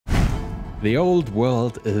The old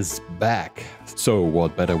world is back. So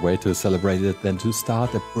what better way to celebrate it than to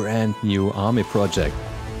start a brand new army project?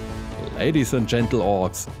 Ladies and gentle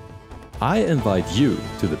orcs, I invite you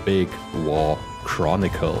to the Big War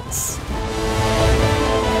Chronicles.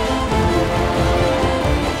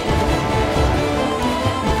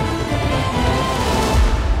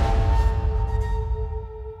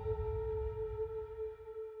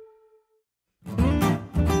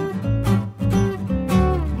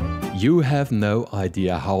 You have no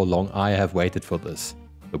idea how long I have waited for this.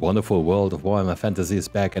 The wonderful world of Warhammer Fantasy is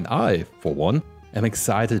back, and I, for one, am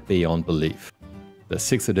excited beyond belief. The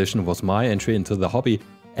 6th edition was my entry into the hobby,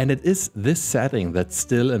 and it is this setting that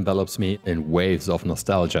still envelops me in waves of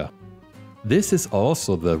nostalgia. This is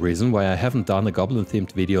also the reason why I haven't done a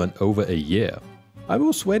Goblin-themed video in over a year. I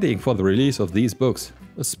was waiting for the release of these books,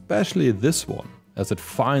 especially this one, as it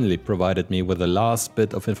finally provided me with the last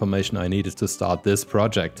bit of information I needed to start this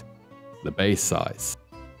project. The base size.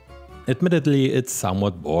 Admittedly, it's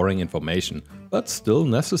somewhat boring information, but still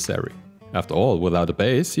necessary. After all, without a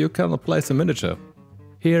base, you cannot place a miniature.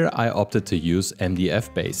 Here I opted to use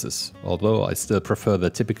MDF bases. Although I still prefer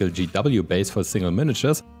the typical GW base for single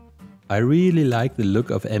miniatures, I really like the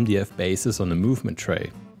look of MDF bases on a movement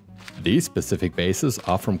tray. These specific bases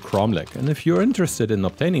are from Cromlech, and if you're interested in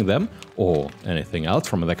obtaining them, or anything else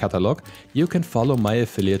from the catalog, you can follow my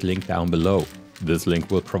affiliate link down below. This link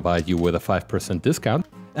will provide you with a 5% discount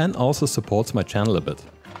and also supports my channel a bit.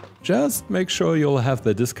 Just make sure you'll have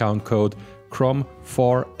the discount code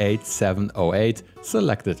CROM48708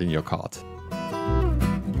 selected in your cart.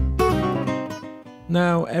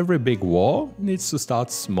 Now, every big war needs to start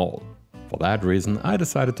small. For that reason, I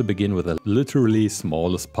decided to begin with the literally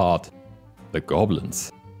smallest part, the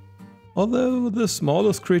goblins. Although the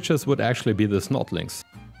smallest creatures would actually be the snotlings.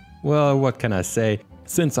 Well, what can I say?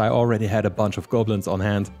 Since I already had a bunch of goblins on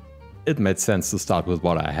hand, it made sense to start with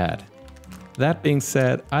what I had. That being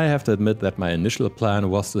said, I have to admit that my initial plan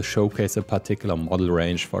was to showcase a particular model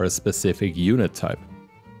range for a specific unit type.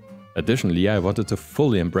 Additionally, I wanted to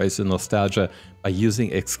fully embrace the nostalgia by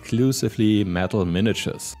using exclusively metal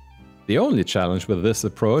miniatures. The only challenge with this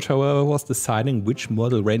approach, however, was deciding which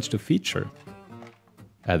model range to feature.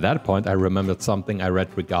 At that point, I remembered something I read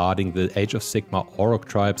regarding the Age of Sigmar Orc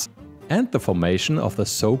tribes and the formation of the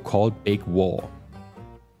so-called Big War.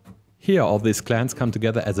 Here all these clans come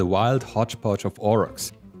together as a wild hodgepodge of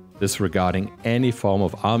Orcs, disregarding any form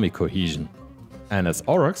of army cohesion. And as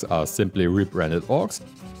Orcs are simply rebranded Orcs,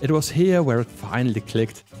 it was here where it finally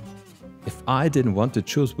clicked. If I didn't want to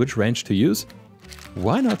choose which range to use,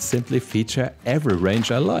 why not simply feature every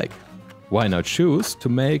range I like? Why not choose to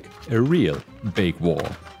make a real Big War?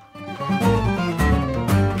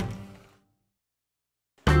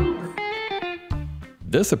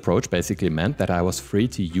 This approach basically meant that I was free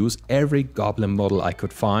to use every goblin model I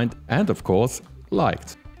could find and, of course,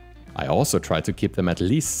 liked. I also tried to keep them at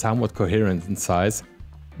least somewhat coherent in size,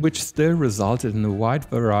 which still resulted in a wide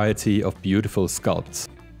variety of beautiful sculpts.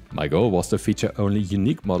 My goal was to feature only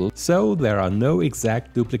unique models, so there are no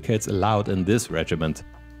exact duplicates allowed in this regiment.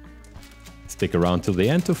 Stick around till the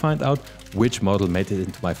end to find out which model made it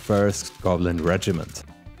into my first goblin regiment.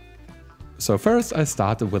 So first I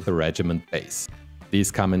started with the regiment base. These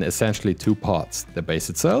come in essentially two parts, the base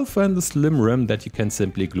itself and the slim rim that you can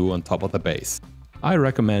simply glue on top of the base. I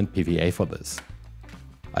recommend PVA for this.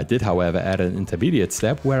 I did however add an intermediate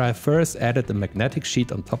step where I first added a magnetic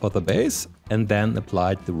sheet on top of the base and then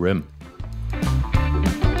applied the rim.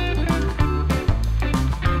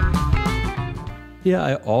 Here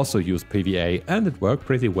I also used PVA and it worked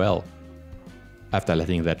pretty well. After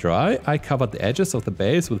letting that dry, I covered the edges of the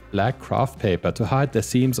base with black craft paper to hide the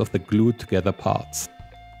seams of the glued together parts.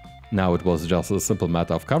 Now it was just a simple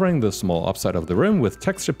matter of covering the small upside of the rim with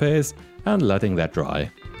texture paste and letting that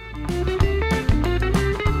dry.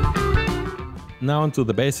 Now onto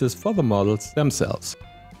the bases for the models themselves.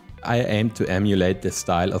 I aimed to emulate the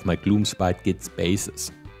style of my Gloomspite Gitz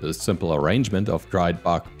bases. The simple arrangement of dried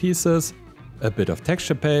bark pieces, a bit of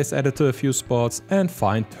texture paste added to a few spots and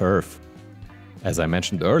fine turf. As I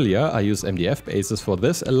mentioned earlier, I use MDF bases for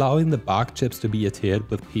this, allowing the bark chips to be adhered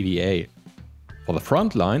with PVA. For the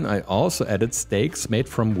front line, I also added stakes made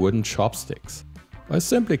from wooden chopsticks. I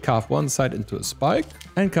simply carved one side into a spike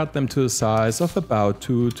and cut them to a size of about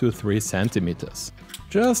 2 to 3 centimeters.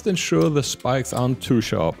 Just ensure the spikes aren't too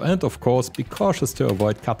sharp and of course be cautious to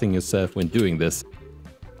avoid cutting yourself when doing this.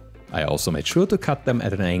 I also made sure to cut them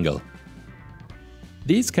at an angle.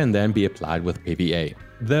 These can then be applied with PVA,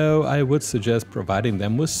 though I would suggest providing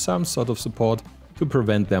them with some sort of support to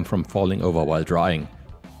prevent them from falling over while drying.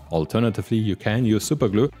 Alternatively, you can use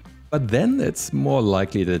superglue, but then it's more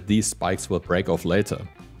likely that these spikes will break off later.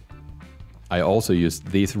 I also used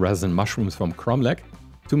these resin mushrooms from Cromlech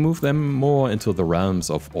to move them more into the realms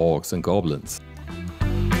of Orcs and Goblins.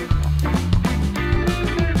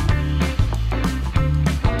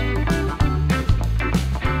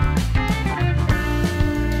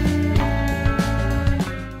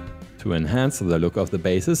 To enhance the look of the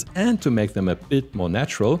bases and to make them a bit more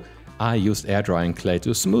natural, I used air drying clay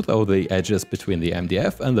to smooth out the edges between the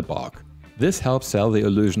MDF and the bark. This helps sell the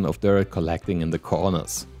illusion of dirt collecting in the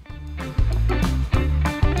corners.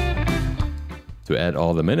 To add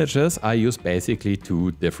all the miniatures, I use basically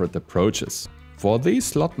two different approaches. For these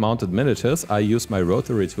slot-mounted miniatures, I used my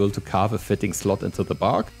rotary tool to carve a fitting slot into the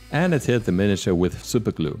bark and adhered the miniature with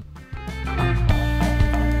superglue.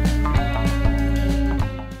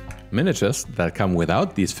 Miniatures that come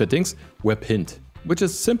without these fittings were pinned, which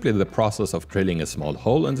is simply the process of drilling a small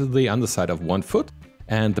hole into the underside of one foot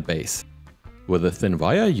and the base. With a thin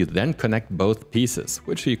wire you then connect both pieces,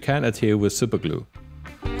 which you can adhere with superglue.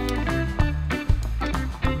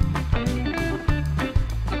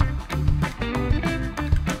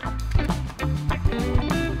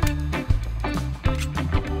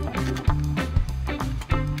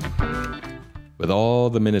 With all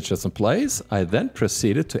the miniatures in place, I then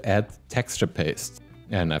proceeded to add texture paste.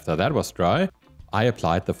 And after that was dry, I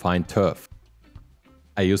applied the fine turf.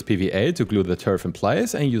 I used PVA to glue the turf in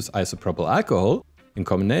place and used isopropyl alcohol in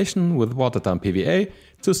combination with watered-down PVA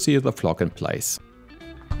to seal the flock in place.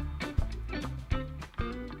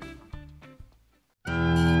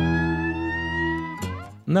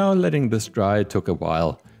 Now letting this dry took a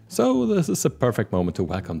while, so this is a perfect moment to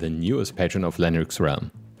welcome the newest patron of Lennox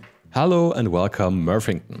Realm. Hello and welcome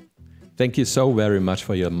Murphington. Thank you so very much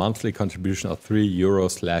for your monthly contribution of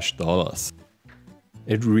 €3/$.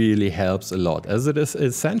 It really helps a lot, as it is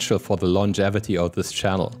essential for the longevity of this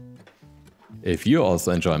channel. If you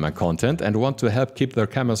also enjoy my content and want to help keep the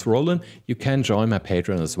cameras rolling, you can join my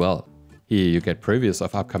Patreon as well. Here you get previews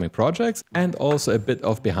of upcoming projects and also a bit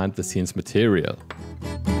of behind the scenes material.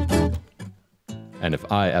 And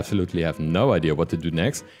if I absolutely have no idea what to do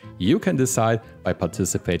next, you can decide by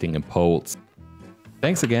participating in polls.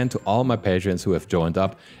 Thanks again to all my patrons who have joined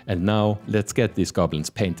up, and now let's get these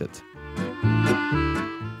goblins painted.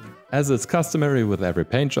 As it's customary with every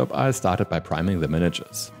paint job, I started by priming the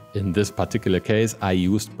miniatures. In this particular case, I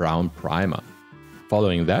used brown primer.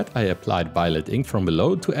 Following that, I applied violet ink from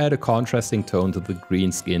below to add a contrasting tone to the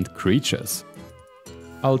green-skinned creatures.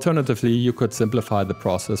 Alternatively, you could simplify the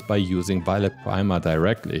process by using violet primer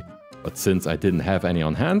directly, but since I didn't have any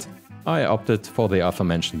on hand, I opted for the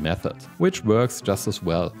aforementioned method, which works just as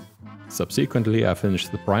well. Subsequently, I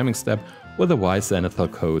finished the priming step with a white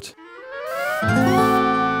zenithal coat.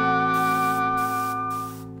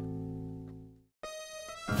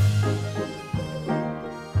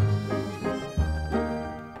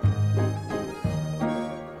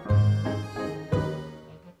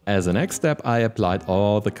 As a next step, I applied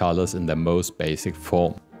all the colors in their most basic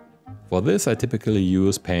form. For this, I typically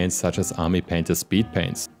use paints such as Army Painter's Speed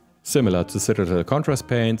Paints. Similar to Citadel Contrast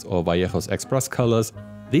Paints or Vallejo's Express Colors,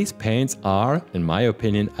 these paints are, in my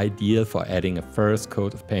opinion, ideal for adding a first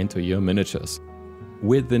coat of paint to your miniatures.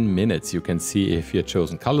 Within minutes you can see if your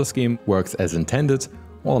chosen color scheme works as intended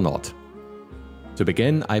or not. To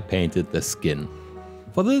begin, I painted the skin.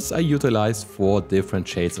 For this, I utilized 4 different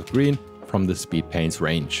shades of green from the Speed Paints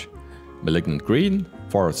range: Malignant Green,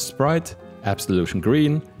 Forest Sprite, Absolution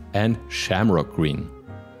Green and Shamrock Green.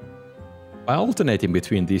 By alternating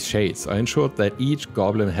between these shades, I ensured that each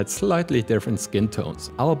goblin had slightly different skin tones,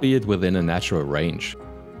 albeit within a natural range.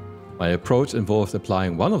 My approach involved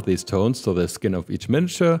applying one of these tones to the skin of each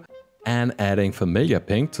miniature and adding familiar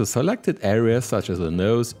pink to selected areas such as the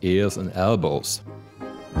nose, ears and elbows.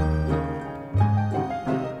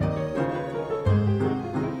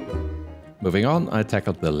 Moving on, I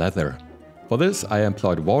tackled the leather. For this, I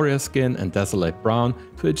employed warrior skin and desolate brown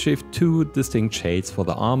to achieve 2 distinct shades for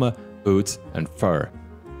the armor, boots and fur.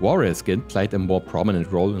 Warrior skin played a more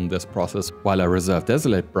prominent role in this process, while I reserved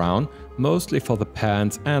desolate brown mostly for the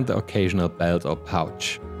pants and the occasional belt or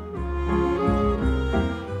pouch.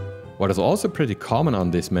 What is also pretty common on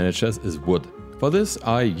these miniatures is wood. For this,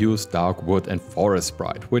 I used dark wood and forest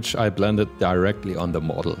sprite, which I blended directly on the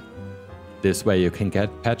model. This way you can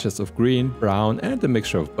get patches of green, brown and a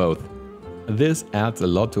mixture of both. This adds a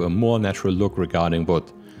lot to a more natural look regarding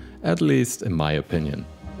wood, at least in my opinion.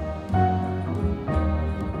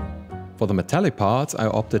 For the metallic parts, I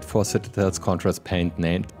opted for Citadel's contrast paint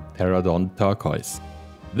named Terradon Turquoise.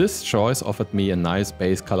 This choice offered me a nice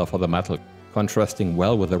base color for the metal, contrasting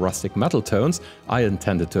well with the rustic metal tones I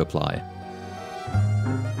intended to apply.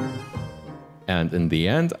 And in the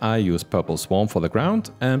end I use Purple Swarm for the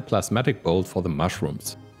ground and Plasmatic Bolt for the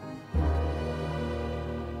mushrooms.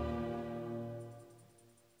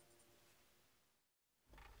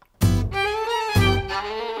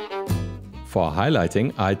 For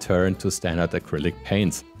highlighting, I turned to standard acrylic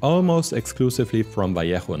paints, almost exclusively from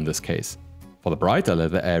Waaagh in this case. For the brighter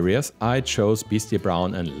leather areas, I chose Beastie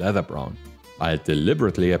Brown and Leather Brown. I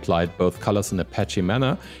deliberately applied both colors in a patchy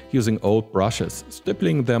manner, using old brushes,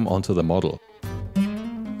 stippling them onto the model.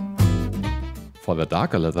 For the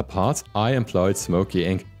darker leather parts, I employed smoky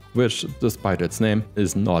ink, which, despite its name,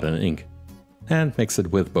 is not an ink, and mixed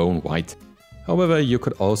it with bone white. However, you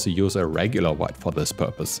could also use a regular white for this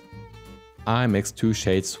purpose. I mixed two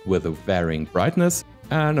shades with a varying brightness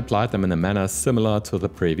and applied them in a manner similar to the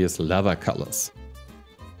previous leather colors.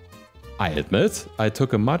 I admit, I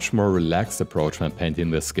took a much more relaxed approach when painting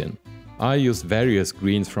the skin. I used various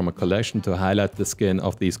greens from a collection to highlight the skin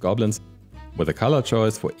of these goblins, with a color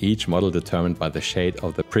choice for each model determined by the shade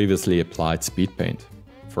of the previously applied speed paint.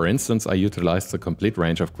 For instance, I utilized the complete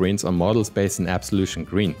range of greens on models based in Absolution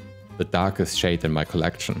Green, the darkest shade in my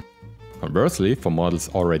collection. Conversely, for models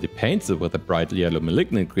already painted with the bright yellow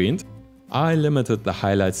malignant greens, I limited the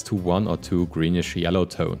highlights to 1 or 2 greenish yellow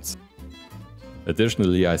tones.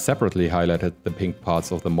 Additionally, I separately highlighted the pink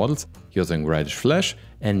parts of the models using reddish flesh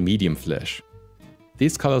and medium flesh.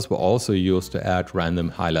 These colors were also used to add random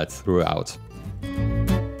highlights throughout.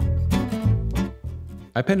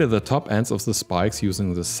 I painted the top ends of the spikes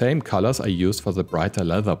using the same colors I used for the brighter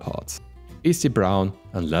leather parts, Beastie Brown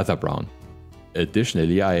and Leather Brown.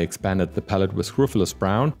 Additionally, I expanded the palette with Scrofulous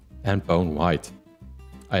Brown and Bone White.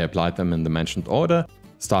 I applied them in the mentioned order,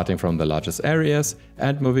 starting from the largest areas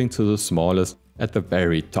and moving to the smallest at the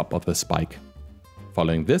very top of the spike.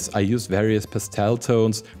 Following this, I used various pastel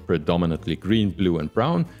tones, predominantly green, blue and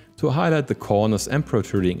brown, to highlight the corners and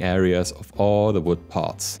protruding areas of all the wood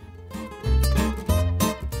parts.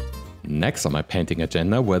 Next on my painting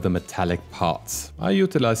agenda were the metallic parts. I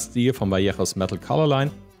utilized steel from Waagh's metal color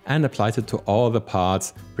line and applied it to all the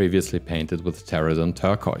parts previously painted with Terrazon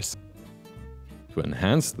turquoise. To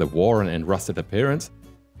enhance the worn and rusted appearance,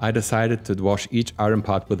 I decided to wash each iron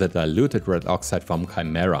part with a diluted red oxide from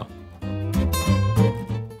Chimera.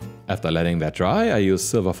 After letting that dry, I used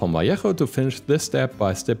silver from Waaagh to finish this step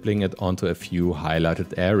by stippling it onto a few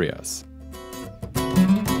highlighted areas.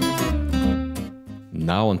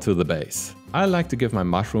 Now onto the base. I like to give my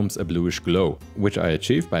mushrooms a bluish glow, which I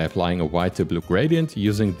achieve by applying a white to blue gradient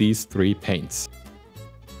using these 3 paints.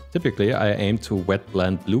 Typically I aim to wet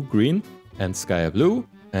blend blue-green and sky blue,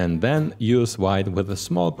 and then use white with a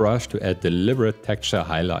small brush to add deliberate texture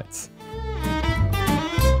highlights.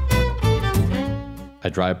 I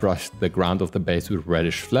dry brushed the ground of the base with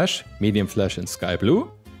reddish flesh, medium flesh and sky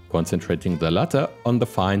blue, concentrating the latter on the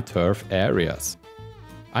fine turf areas.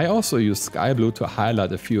 I also used sky blue to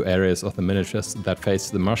highlight a few areas of the miniatures that face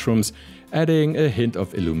the mushrooms, adding a hint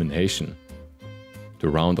of illumination. To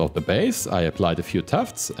round off the base, I applied a few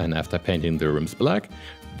tufts, and after painting the rims black,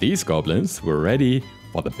 these goblins were ready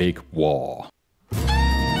for the big war.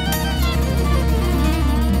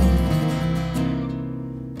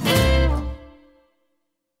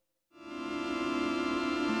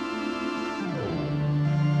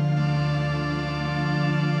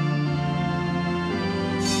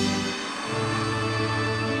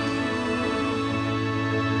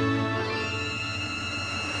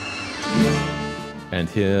 And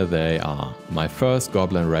here they are, my first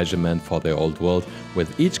Goblin regiment for the old world,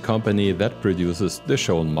 with each company that produces the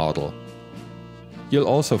shown model. You'll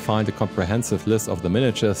also find a comprehensive list of the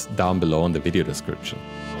miniatures down below in the video description.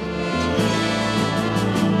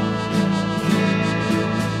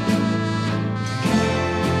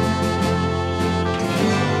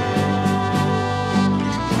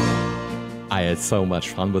 I had so much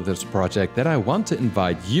fun with this project that I want to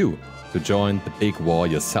invite you to join the big war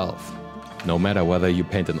yourself. No matter whether you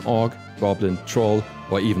paint an orc, goblin, troll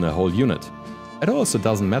or even a whole unit. It also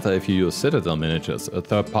doesn't matter if you use Citadel miniatures, a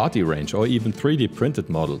third-party range or even 3D printed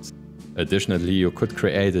models. Additionally, you could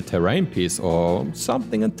create a terrain piece or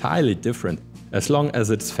something entirely different, as long as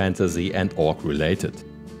it's fantasy and orc related.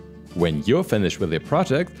 When you're finished with your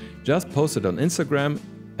project, just post it on Instagram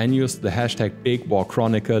and use the hashtag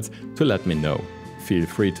BigWarChronicles to let me know. Feel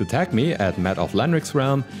free to tag me at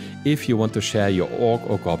 @MattofLenrixRealm if you want to share your orc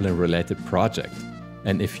or goblin related project.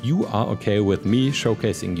 And if you are okay with me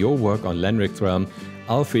showcasing your work on LenrixRealm,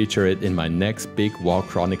 I'll feature it in my next Big War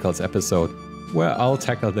Chronicles episode, where I'll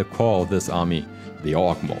tackle the core of this army, the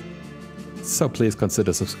orc mob. So please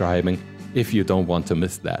consider subscribing if you don't want to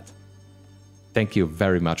miss that. Thank you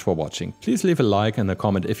very much for watching. Please leave a like and a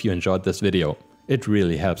comment if you enjoyed this video. It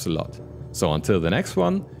really helps a lot. So until the next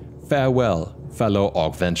one, farewell, fellow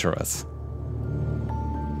Orc venturers.